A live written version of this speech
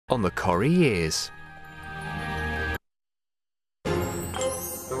on the Corrie Years.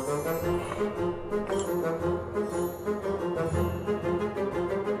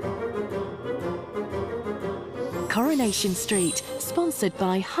 Coronation Street, sponsored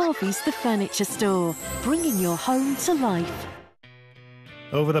by Harvey's The Furniture Store, bringing your home to life.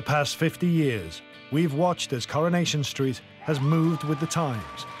 Over the past 50 years, we've watched as Coronation Street has moved with the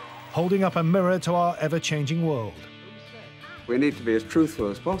times, holding up a mirror to our ever-changing world. We need to be as truthful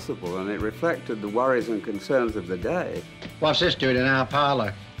as possible, and it reflected the worries and concerns of the day. What's this doing in our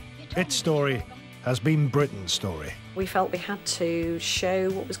parlour? Its story has been Britain's story. We felt we had to show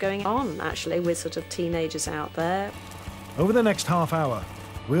what was going on, actually, with sort of teenagers out there. Over the next half hour,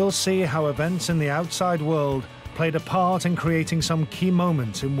 we'll see how events in the outside world played a part in creating some key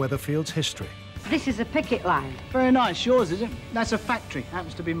moments in Weatherfield's history. This is a picket line. Very nice. Yours, is it? That's a factory.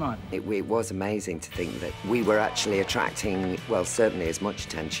 Happens to be mine. It was amazing to think that we were actually attracting, well, certainly as much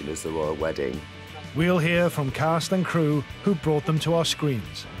attention as the royal wedding. We'll hear from cast and crew who brought them to our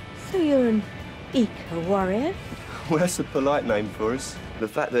screens. So you're an eco-warrior? Well, that's a polite name for us. The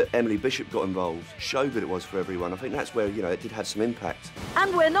fact that Emily Bishop got involved showed that it was for everyone. I think that's where, you know, it did have some impact.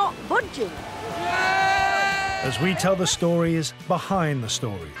 And we're not budging. As we tell the stories behind the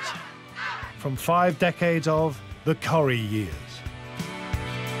stories. From 5 decades of the Corrie Years.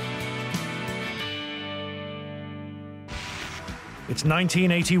 It's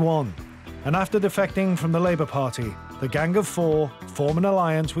 1981, and after defecting from the Labour Party, the Gang of Four form an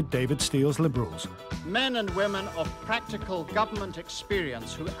alliance with David Steele's Liberals. Men and women of practical government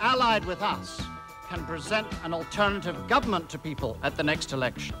experience who, allied with us, can present an alternative government to people at the next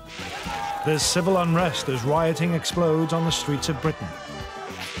election. There's civil unrest as rioting explodes on the streets of Britain.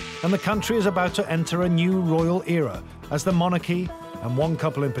 And the country is about to enter a new royal era as the monarchy, and one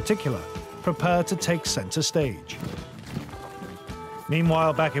couple in particular, prepare to take centre stage.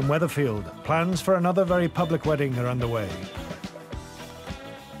 Meanwhile, back in Weatherfield, plans for another very public wedding are underway.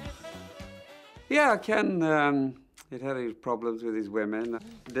 Yeah, Ken, he'd had his problems with his women.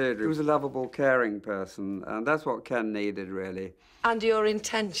 Deirdre was a lovable, caring person, and that's what Ken needed, really. And your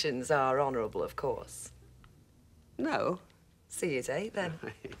intentions are honourable, of course. No. See you, Dave, then.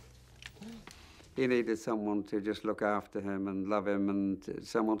 He needed someone to just look after him and love him, and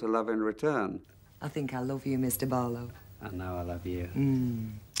someone to love in return. I think I love you, Mr. Barlow. And now I love you.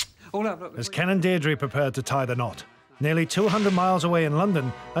 Oh, look, as Ken and Deirdre prepared to tie the knot, nearly 200 miles away in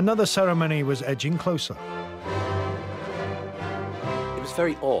London, another ceremony was edging closer. It was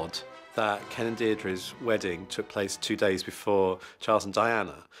very odd that Ken and Deirdre's wedding took place 2 days before Charles and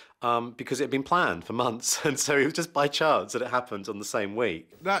Diana, because it had been planned for months, and so it was just by chance that it happened on the same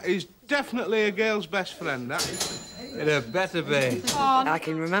week. That is definitely a girl's best friend, that is. It had better be. I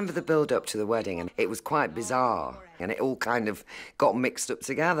can remember the build-up to the wedding, and it was quite bizarre, and it all kind of got mixed up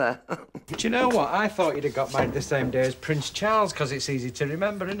together. Do you know what? I thought you'd have got married the same day as Prince Charles, because it's easy to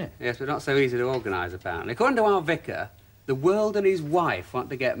remember, isn't it? Yes, but not so easy to organise, apparently. According to our vicar, the world and his wife want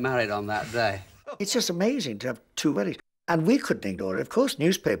to get married on that day. It's just amazing to have 2 weddings. And we couldn't ignore it. Of course,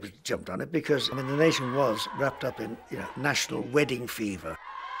 newspapers jumped on it because, I mean, the nation was wrapped up in, national wedding fever.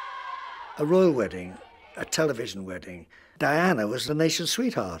 A royal wedding, a television wedding. Diana was the nation's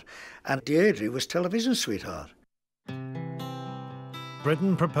sweetheart, and Deirdre was television sweetheart.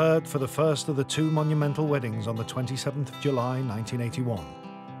 Britain prepared for the first of the 2 monumental weddings on the 27th of July, 1981,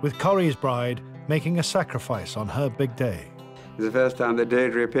 with Corrie's bride making a sacrifice on her big day. It was the first time that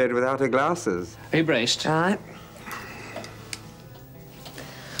Deirdre appeared without her glasses. Are you braced? Right.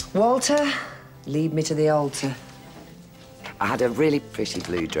 Walter, lead me to the altar. I had a really pretty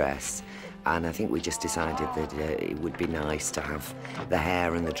blue dress, and I think we just decided that it would be nice to have the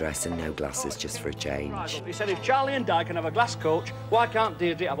hair and the dress and no glasses just for a change. He said if Charlie and Di can have a glass coach, why can't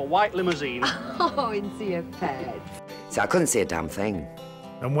Deirdre have a white limousine? Oh, and see a pet. So I couldn't see a damn thing.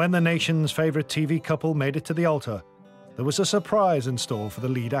 And when the nation's favourite TV couple made it to the altar, there was a surprise in store for the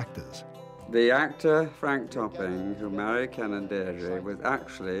lead actors. The actor, Frank Topping, who married Ken and Deirdre, was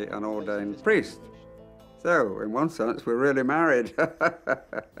actually an ordained priest. So, in one sense, we're really married.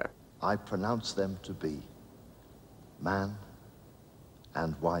 I pronounce them to be man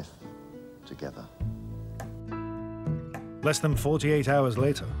and wife together. Less than 48 hours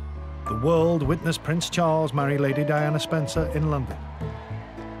later, the world witnessed Prince Charles marry Lady Diana Spencer in London.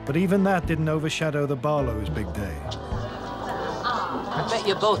 But even that didn't overshadow the Barlows' big day. I bet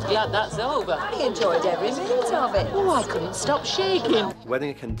you're both glad that's over. I enjoyed every minute of it. Oh, I couldn't stop shaking.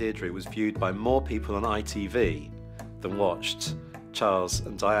 Wedding of Ken and Deirdre was viewed by more people on ITV than watched Charles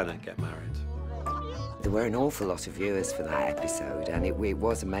and Diana get married. There were an awful lot of viewers for that episode, and it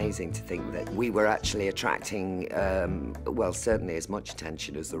was amazing to think that we were actually attracting, well, certainly as much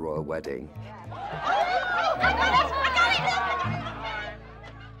attention as the royal wedding.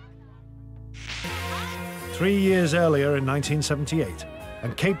 3 years earlier in 1978,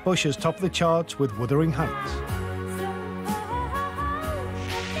 and Kate Bush has topped the charts with Wuthering Heights.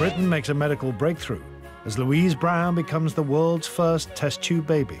 Britain makes a medical breakthrough as Louise Brown becomes the world's first test tube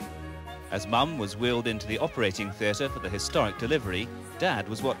baby. As Mum was wheeled into the operating theatre for the historic delivery, Dad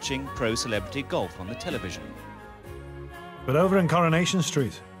was watching pro-celebrity golf on the television. But over in Coronation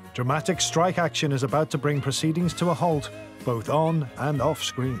Street, dramatic strike action is about to bring proceedings to a halt, both on and off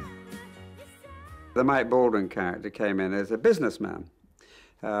screen. The Mike Baldwin character came in as a businessman,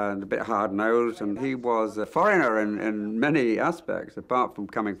 and a bit hard-nosed, and he was a foreigner in many aspects, apart from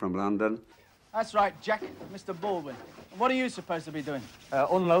coming from London. That's right, Jack. Mr. Baldwin. What are you supposed to be doing?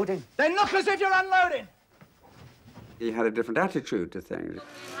 Unloading. Then look as if you're unloading! He had a different attitude to things.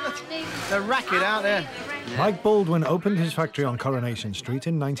 The racket out there. Mike Baldwin opened his factory on Coronation Street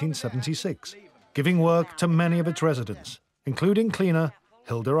in 1976, giving work to many of its residents, including cleaner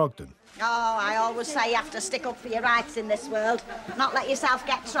Hilda Ogden. Oh, I always say you have to stick up for your rights in this world, not let yourself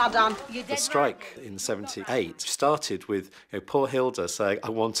get trod on. The strike in '78 started with poor Hilda saying, "I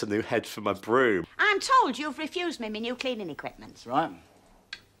want a new head for my broom." I'm told you've refused me my new cleaning equipment. That's right.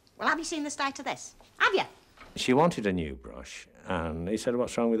 Well, have you seen the state of this? Have you? She wanted a new brush, and he said,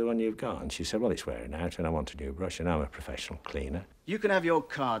 "What's wrong with the one you've got?" And she said, "Well, it's wearing out, and I want a new brush, and I'm a professional cleaner." You can have your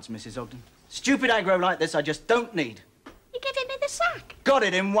cards, Mrs. Ogden. Stupid aggro like this I just don't need. You're giving me the sack. Got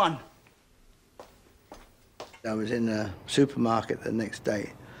it in one. I was in a supermarket the next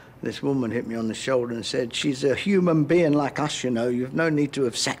day. This woman hit me on the shoulder and said, "She's a human being like us, you know. You've no need to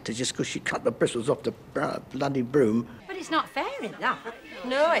have sacked her just because she cut the bristles off the bloody broom." But it's not fair, is that?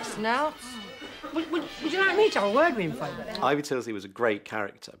 No, it's not. Would you like me to have a word with him for you? Ivy Tilsley was a great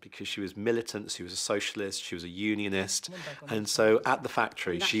character because she was militant, she was a socialist, she was a unionist, and so at the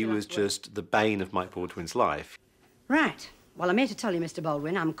factory she was just the bane of Mike Baldwin's life. Right. Well, I'm here to tell you, Mr.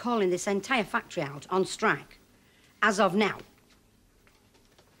 Baldwin, I'm calling this entire factory out on strike. As of now.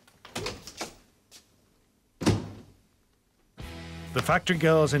 The factory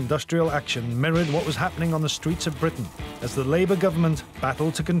girls' industrial action mirrored what was happening on the streets of Britain as the Labour government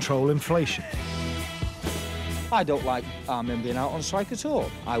battled to control inflation. I don't like our men being out on strike at all.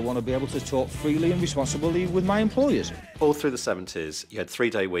 I want to be able to talk freely and responsibly with my employers. All through the 70s, you had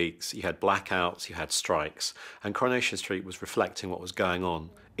 3-day weeks, you had blackouts, you had strikes, and Coronation Street was reflecting what was going on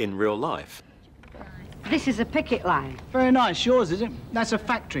in real life. This is a picket line. Very nice. Yours, is it? That's a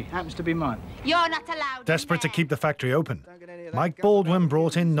factory. Happens to be mine. You're not allowed. Desperate to keep the factory open, Mike Baldwin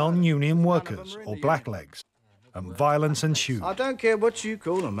brought in non-union workers, or blacklegs, and violence ensued. I don't care what you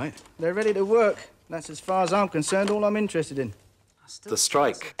call them, mate. They're ready to work. That's, as far as I'm concerned, all I'm interested in. The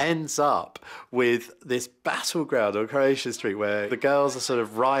strike ends up with this battleground on Coronation Street where the girls are sort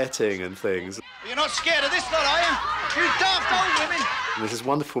of rioting and things. You're not scared of this lot, are you? You daft old women! And there's this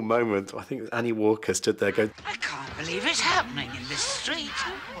wonderful moment, I think Annie Walker stood there going, I can't believe it's happening in this street.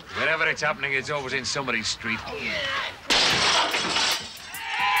 Wherever it's happening, it's always in somebody's street.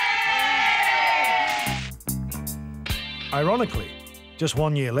 Ironically, just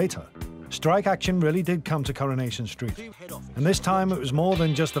 1 year later, strike action really did come to Coronation Street. And this time it was more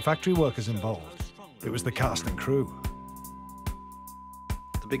than just the factory workers involved. It was the cast and crew.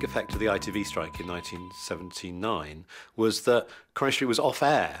 The big effect of the ITV strike in 1979 was that Coronation Street was off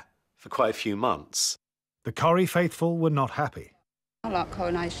air for quite a few months. The Corrie faithful were not happy. I like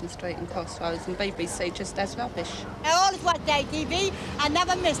Coronation Street and Crossroads, and BBC just as rubbish. I always watched ATV. I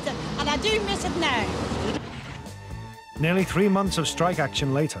never missed it, and I do miss it now. Nearly 3 months of strike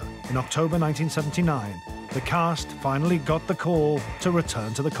action later, in October 1979, the cast finally got the call to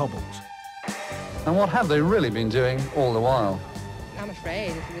return to the cobbles. And what have they really been doing all the while? I'm afraid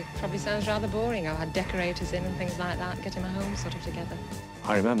it probably sounds rather boring. I've had decorators in and things like that, getting my home sort of together.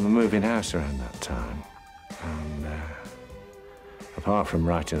 I remember moving house around that time, and apart from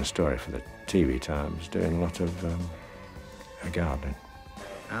writing a story for the TV Times, doing a lot of gardening.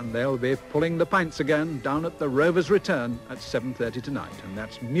 And they'll be pulling the pints again down at the Rover's Return at 7:30 tonight. And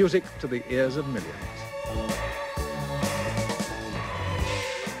that's music to the ears of millions.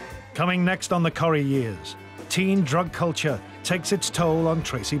 Coming next on the Corrie years, teen drug culture takes its toll on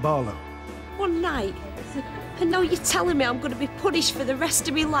Tracy Barlow. One night, and now you're telling me I'm going to be punished for the rest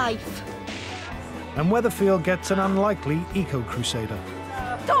of my life. And Weatherfield gets an unlikely eco-crusader.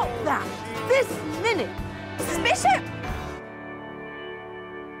 Stop that! This minute! Bishop!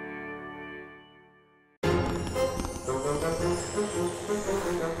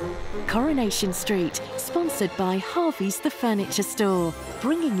 Coronation Street, sponsored by Harvey's The Furniture Store,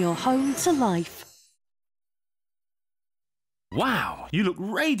 bringing your home to life. Wow, you look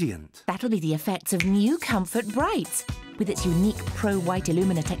radiant. That'll be the effects of new Comfort Brights. With its unique Pro White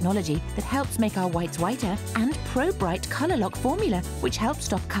Illumina technology that helps make our whites whiter, and Pro Bright Colour Lock formula, which helps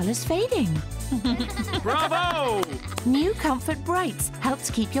stop colours fading. Bravo! New Comfort Brights helps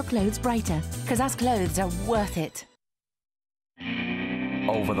keep your clothes brighter, because us clothes are worth it.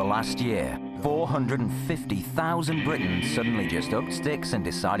 Over the last year, 450,000 Britons suddenly just upped sticks and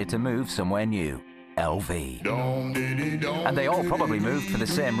decided to move somewhere new. LV. And they all probably moved for the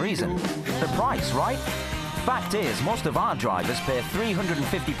same reason. The price, right? Fact is, most of our drivers pay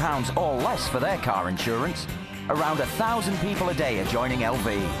 £350 or less for their car insurance. Around 1,000 people a day are joining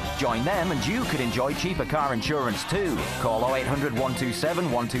LV. Join them and you could enjoy cheaper car insurance too. Call 0800 127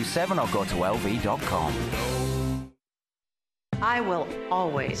 127 or go to lv.com. I will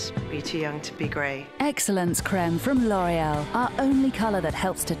always be too young to be grey. Excellence Creme from L'Oreal, our only colour that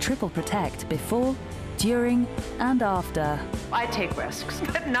helps to triple protect before, during and after. I take risks,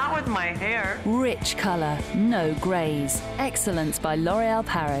 but not with my hair. Rich colour, no greys. Excellence by L'Oreal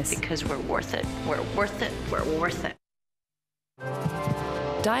Paris. Because we're worth it. We're worth it. We're worth it.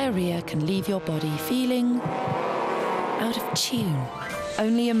 Diarrhea can leave your body feeling out of tune.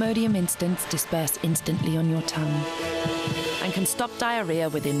 Only Imodium Instants disperse instantly on your tongue and can stop diarrhea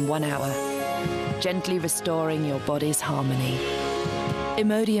within 1 hour, gently restoring your body's harmony.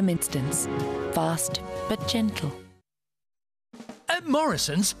 Imodium Instants. Fast but gentle. At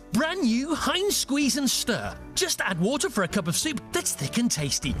Morrison's, brand new Heinz Squeeze and Stir. Just add water for a cup of soup that's thick and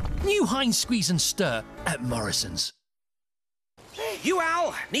tasty. New Heinz Squeeze and Stir at Morrison's. You,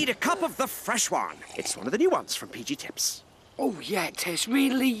 Al, need a cup of the fresh one. It's one of the new ones from PG Tips. Oh, yeah, it tastes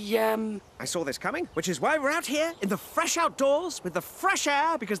really, I saw this coming, which is why we're out here in the fresh outdoors with the fresh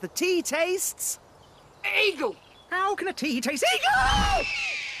air, because the tea tastes... Eagle! How can a tea taste eagle?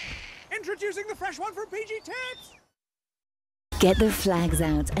 Introducing the fresh one from PG Tips! Get the flags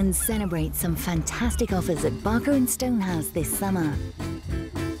out and celebrate some fantastic offers at Barker & Stonehouse this summer.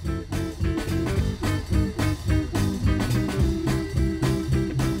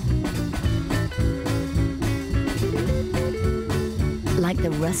 Like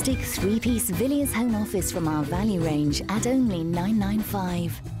the rustic three-piece Villiers home office from our value range at only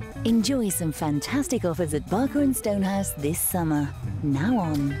 $9.95. Enjoy some fantastic offers at Barker & Stonehouse this summer. Now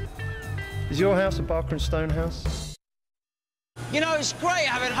on. Is your house a Barker & Stonehouse? You know, it's great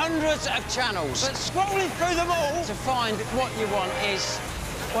having hundreds of channels, but scrolling through them all to find what you want is,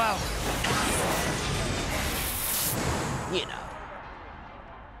 well, you know.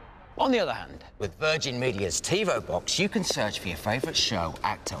 On the other hand, with Virgin Media's TiVo box, you can search for your favourite show,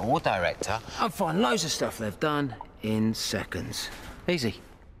 actor or director and find loads of stuff they've done in seconds. Easy.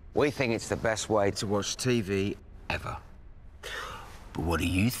 We think it's the best way to watch TV ever. But what do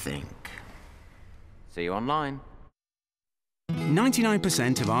you think? See you online.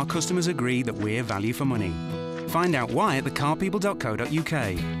 99% of our customers agree that we're value for money. Find out why at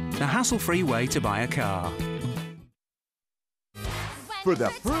thecarpeople.co.uk, the hassle-free way to buy a car. For the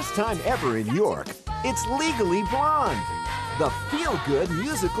first time ever in York, it's Legally Blonde, the feel-good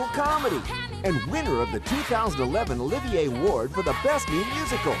musical comedy, and winner of the 2011 Olivier Award for the Best New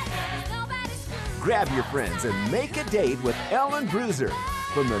Musical. Grab your friends and make a date with Ellen Bruiser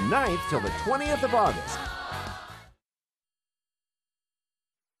from the 9th till the 20th of August.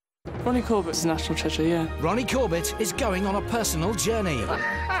 Ronnie Corbett's a national treasure, yeah. Ronnie Corbett is going on a personal journey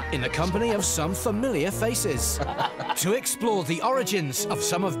in the company of some familiar faces to explore the origins of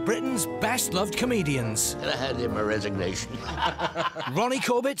some of Britain's best-loved comedians. Can I hand in my resignation? Ronnie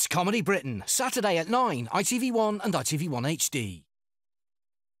Corbett's Comedy Britain, Saturday at 9, ITV1 and ITV1 HD.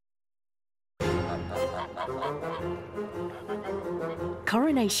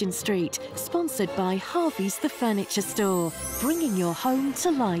 Coronation Street, sponsored by Harvey's The Furniture Store, bringing your home to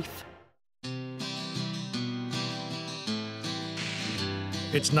life.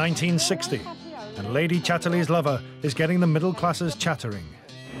 It's 1960, and Lady Chatterley's lover is getting the middle classes chattering.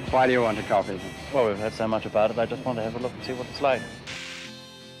 Why do you want a coffee? Well, we've heard so much about it, I just want to have a look and see what it's like.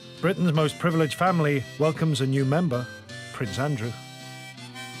 Britain's most privileged family welcomes a new member, Prince Andrew.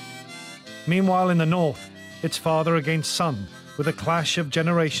 Meanwhile, in the north, it's father against son, with a clash of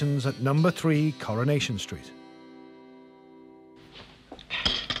generations at number 3 Coronation Street.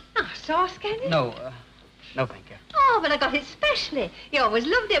 Ah, sauce, Kenny? No, no, thank you. Oh, but I got it specially. You always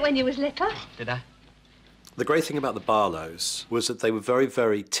loved it when you was little. Did I? The great thing about the Barlows was that they were very,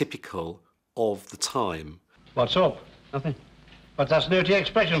 very typical of the time. What's up? Nothing. What's that snooty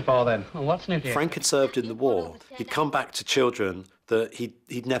expression for, then? Oh, what's snooty? Frank had served in the war. He'd come back to children that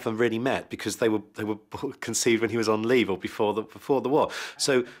he'd never really met because they were conceived when he was on leave or before the war.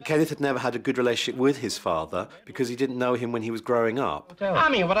 So Kenneth had never had a good relationship with his father because he didn't know him when he was growing up. I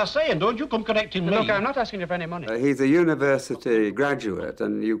mean what I'm saying, don't you come correcting me. Look, I'm not asking you for any money. He's a university graduate,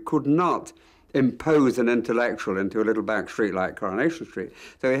 and you could not impose an intellectual into a little back street like Coronation Street.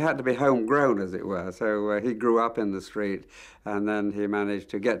 So he had to be homegrown, as it were. So he grew up in the street, and then he managed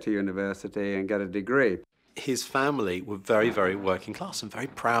to get to university and get a degree. His family were very, very working class and very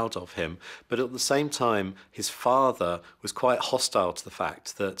proud of him. But at the same time, his father was quite hostile to the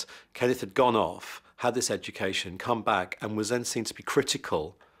fact that Kenneth had gone off, had this education, come back, and was then seen to be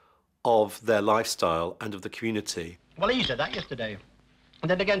critical of their lifestyle and of the community. Well, he said that yesterday.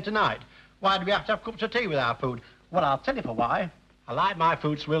 And then again tonight. Why do we have to have cups of tea with our food? Well, I'll tell you for why. I like my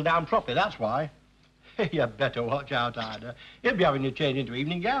food swilled down properly, that's why. You better watch out, Ida. He'll be having you change into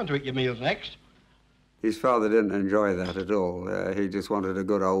evening gown to eat your meals next. His father didn't enjoy that at all. He just wanted a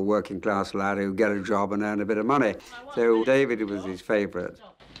good old working-class lad who'd get a job and earn a bit of money. So David was his favourite.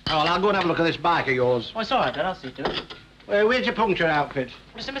 Oh, well, I'll go and have a look at this bike of yours. Oh, it's all right, Dad. I'll see to it. Where's your puncture outfit?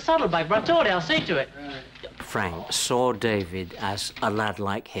 It's in my saddlebag, but I told you I'll see to it. Frank saw David as a lad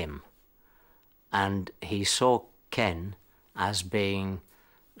like him, and he saw Ken as being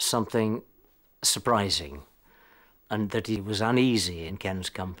something surprising, and that he was uneasy in Ken's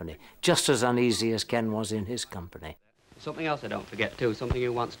company, just as uneasy as Ken was in his company. Something else I don't forget, too, something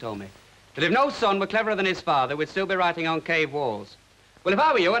you once told me. That if no son were cleverer than his father, we'd still be writing on cave walls. Well, if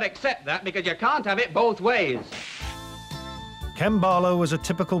I were you, I'd accept that, because you can't have it both ways. Ken Barlow was a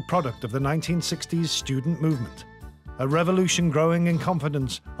typical product of the 1960s student movement, a revolution growing in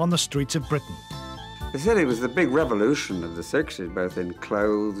confidence on the streets of Britain. They said it was the big revolution of the 60s, both in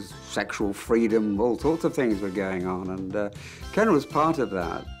clothes, sexual freedom, all sorts of things were going on, and Ken was part of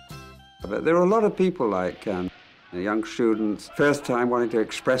that. But there were a lot of people like Ken, young students, first time wanting to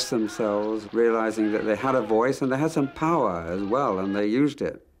express themselves, realizing that they had a voice and they had some power as well, and they used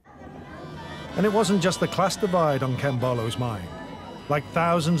it. And it wasn't just the class divide on Ken Barlow's mind. Like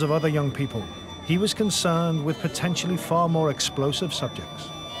thousands of other young people, he was concerned with potentially far more explosive subjects.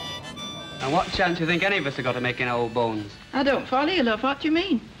 And what chance do you think any of us have got of making old bones? I don't follow you, love. What do you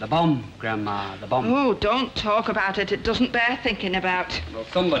mean? The bomb, Grandma, the bomb. Oh, don't talk about it. It doesn't bear thinking about. Well,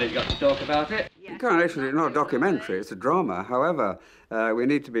 somebody's got to talk about it. Coronation is not a documentary, it's a drama. However, we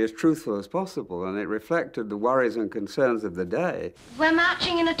need to be as truthful as possible, and it reflected the worries and concerns of the day. We're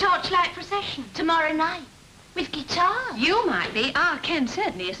marching in a torchlight procession tomorrow night with guitars. You might be. Ah, Ken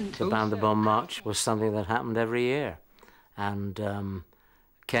certainly isn't. The Band the Bomb March was something that happened every year, and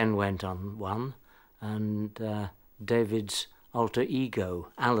Ken went on one, and David's alter ego,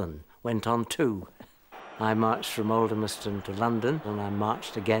 Alan, went on two. I marched from Aldermaston to London, and I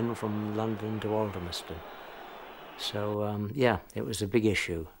marched again from London to Aldermaston. So, yeah, it was a big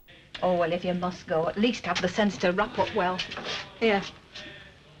issue. Oh, well, if you must go, at least have the sense to wrap up well. Here.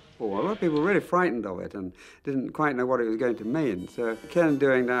 Oh, a lot of people were really frightened of it and didn't quite know what it was going to mean. So Ken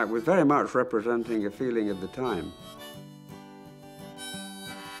doing that was very much representing a feeling of the time.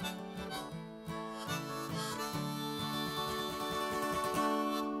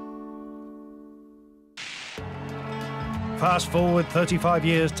 Fast forward 35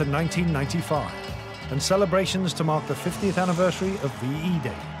 years to 1995, and celebrations to mark the 50th anniversary of VE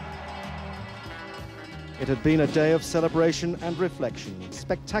Day. It had been a day of celebration and reflection,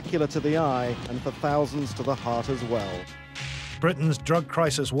 spectacular to the eye and for thousands to the heart as well. Britain's drug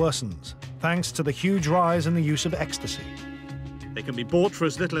crisis worsens, thanks to the huge rise in the use of ecstasy. They can be bought for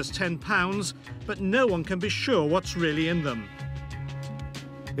as little as £10, but no one can be sure what's really in them.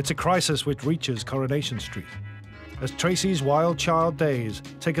 It's a crisis which reaches Coronation Street, as Tracy's wild child days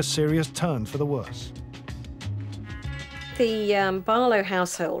take a serious turn for the worse. The Barlow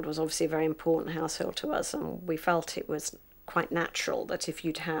household was obviously a very important household to us, and we felt it was quite natural that if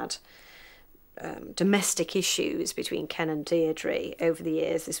you'd had domestic issues between Ken and Deirdre over the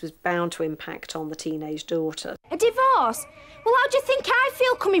years, this was bound to impact on the teenage daughter. A divorce? Well, how do you think I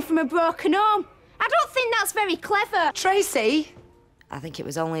feel coming from a broken home? I don't think that's very clever. Tracy? I think it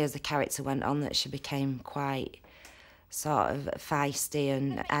was only as the character went on that she became quite sort of feisty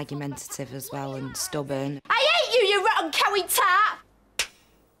and argumentative as well, and stubborn. I hate you, you rotten cowie tart!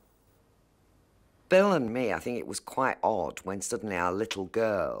 Bill and me, I think it was quite odd when suddenly our little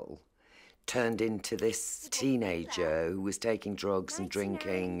girl turned into this teenager who was taking drugs and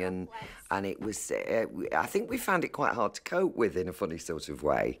drinking, and it was, I think we found it quite hard to cope with in a funny sort of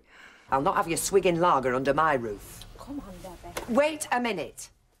way. I'll not have you swigging lager under my roof. Come on, Debbie. Wait a minute.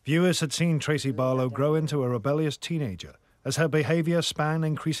 Viewers had seen Tracy Barlow grow into a rebellious teenager as her behaviour span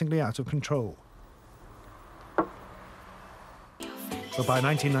increasingly out of control. But by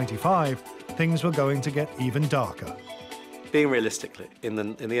 1995, things were going to get even darker. Being realistic, in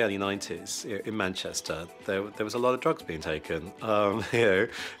the early 90s, in Manchester, there was a lot of drugs being taken. It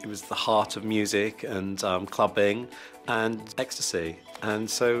was the heart of music and clubbing and ecstasy. And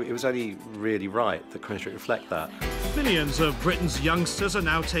so it was only really right that Corrie Street reflect that. Millions of Britain's youngsters are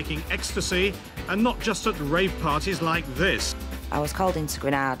now taking ecstasy, and not just at rave parties like this. I was called into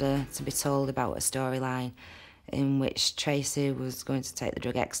Granada to be told about a storyline in which Tracy was going to take the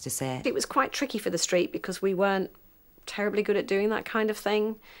drug ecstasy. It was quite tricky for the street because we weren't terribly good at doing that kind of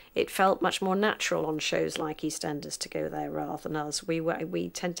thing. It felt much more natural on shows like EastEnders to go there rather than us. We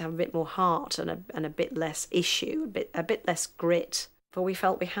tend to have a bit more heart and a bit less issue, a bit less grit. But we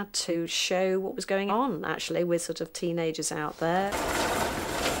felt we had to show what was going on, actually, with sort of teenagers out there.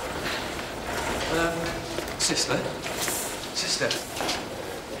 Sister?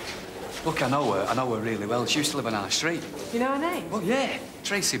 Look, I know her really well. She used to live on our street. You know her name? Well, yeah,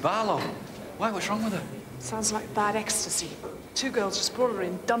 Tracy Barlow. Why, what's wrong with her? Sounds like bad ecstasy. Two girls just brought her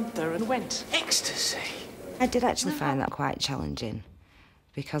in, dumped her, and went. Ecstasy? I did actually find that quite challenging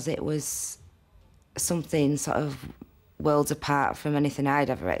because it was something sort of worlds apart from anything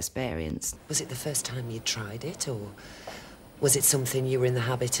I'd ever experienced. Was it the first time you'd tried it, or was it something you were in the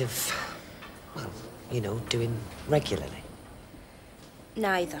habit of, well, you know, doing regularly?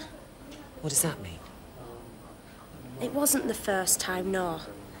 Neither. What does that mean? It wasn't the first time, no.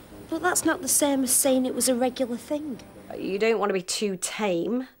 But that's not the same as saying it was a regular thing. You don't want to be too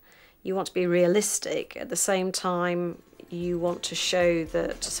tame. You want to be realistic. At the same time, you want to show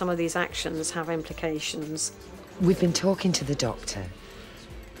that some of these actions have implications. We've been talking to the doctor.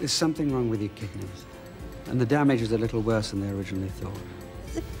 There's something wrong with your kidneys. And the damage is a little worse than they originally thought.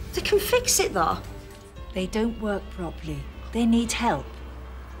 They can fix it, though. They don't work properly. They need help.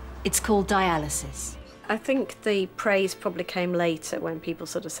 It's called dialysis. I think the praise probably came later when people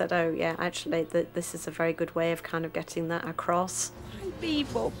sort of said, oh, yeah, actually, this is a very good way of kind of getting that across. Why me,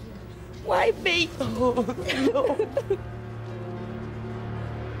 Mum? Why me? Oh, no.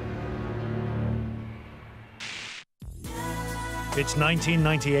 It's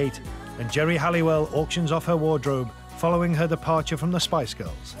 1998, and Geri Halliwell auctions off her wardrobe following her departure from the Spice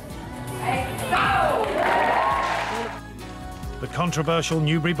Girls. The controversial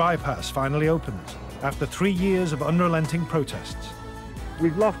Newbury bypass finally opens after 3 years of unrelenting protests.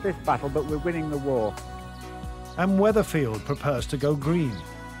 We've lost this battle, but we're winning the war. And Weatherfield prepares to go green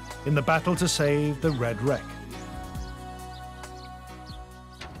in the battle to save the Red Wreck.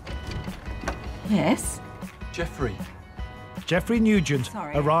 Yes? Jeffrey Nugent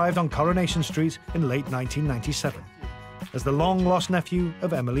Sorry. arrived on Coronation Street in late 1997 as the long-lost nephew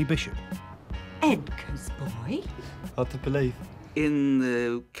of Emily Bishop. Edgar's boy? Hard to believe. In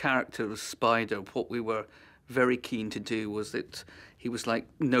the character of Spider, what we were very keen to do was that he was like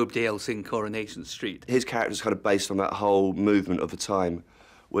nobody else in Coronation Street. His character was kind of based on that whole movement of the time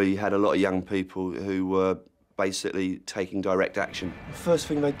where you had a lot of young people who were basically taking direct action. The first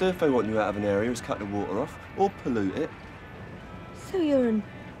thing they do if they want you out of an area is cut the water off or pollute it. So you're an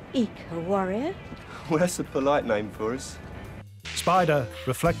eco-warrior? Well, that's a polite name for us. Spider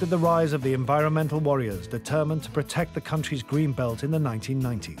reflected the rise of the environmental warriors determined to protect the country's green belt in the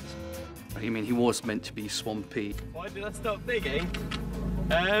 1990s. I mean, he was meant to be swampy. Why did I stop digging?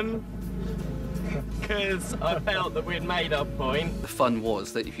 Because I felt that we'd made our point. The fun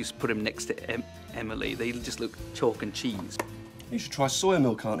was that if you put him next to Emily, they just look chalk and cheese. You should try soy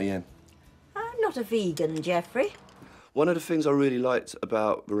milk, Auntie Em. I'm not a vegan, Jeffrey. One of the things I really liked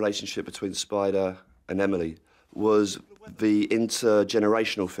about the relationship between Spider and Emily was the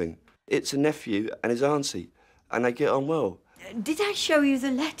intergenerational thing. It's a nephew and his auntie, and they get on well. Did I show you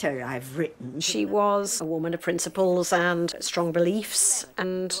the letter I've written? She was a woman of principles and strong beliefs,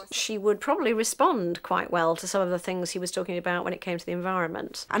 and she would probably respond quite well to some of the things he was talking about when it came to the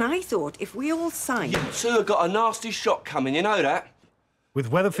environment. And I thought if we all signed... You two have got a nasty shock coming, you know that? With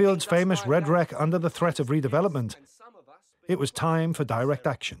Weatherfield's famous Red Wreck under the threat of redevelopment, it was time for direct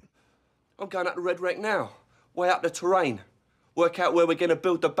action. I'm going up the Red Wreck now. Way up the terrain. Work out where we're going to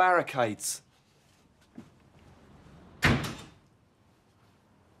build the barricades. I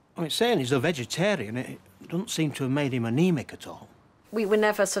mean, saying he's a vegetarian, it doesn't seem to have made him anemic at all. We were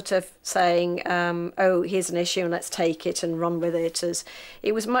never sort of saying, oh, here's an issue and let's take it and run with it.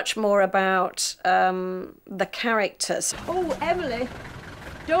 It was much more about the characters. Oh, Emily,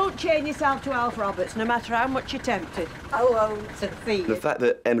 don't chain yourself to Alf Roberts, no matter how much you're tempted. Oh, to thief. The fact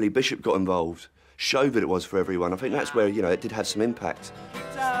that Emily Bishop got involved showed that it was for everyone. I think that's where, you know, it did have some impact.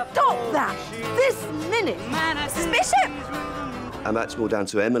 Stop that! This minute! Miss Bishop! And that's more down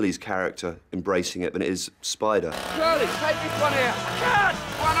to Emily's character embracing it than it is Spider. Shirley, take this one here. I can't!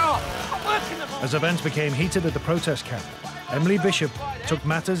 Why not? I'm working the ball. As events became heated at the protest camp, Emily Bishop took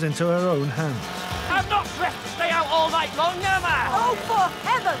matters into her own hands. I'm not dressed to stay out all night long, am I? Oh, for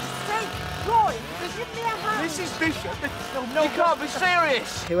heaven's sake, Roy, give me a hand. Mrs. Bishop, no, you can't be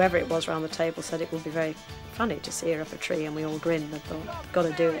serious. Whoever it was round the table said it would be very funny to see her up a tree, and we all grinned and thought, got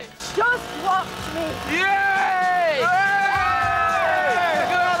to do it. Just watch me. Yay!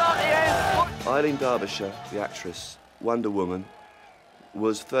 Eileen Derbyshire, the actress, Wonder Woman,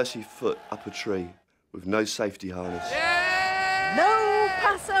 was 30 foot up a tree with no safety harness. No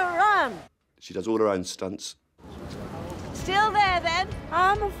passaran. She does all her own stunts. Still there, then?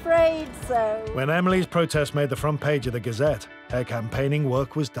 I'm afraid so. When Emily's protest made the front page of the Gazette, her campaigning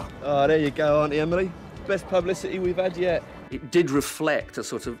work was done. Oh, there you go, Auntie Emily. Best publicity we've had yet. It did reflect a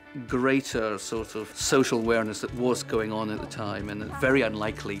sort of greater sort of social awareness that was going on at the time, and that very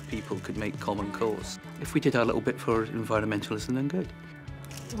unlikely people could make common cause. If we did our little bit for environmentalism, then good.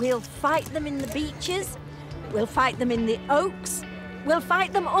 We'll fight them in the beaches, we'll fight them in the oaks, we'll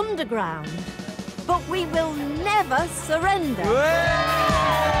fight them underground, but we will never surrender.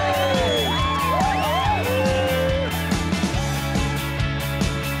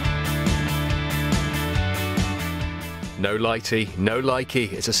 No lighty, no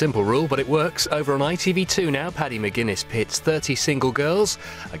likey. It's a simple rule, but it works. Over on ITV2 now, Paddy McGuinness pits 30 single girls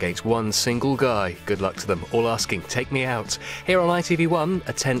against one single guy. Good luck to them, all asking, take me out. Here on ITV1,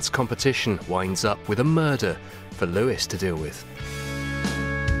 a tense competition winds up with a murder for Lewis to deal with.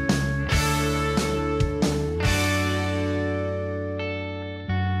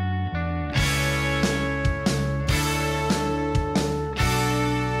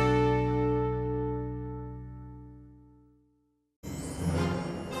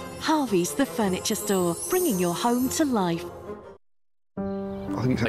 Harvey's the furniture store, bringing your home to life. I think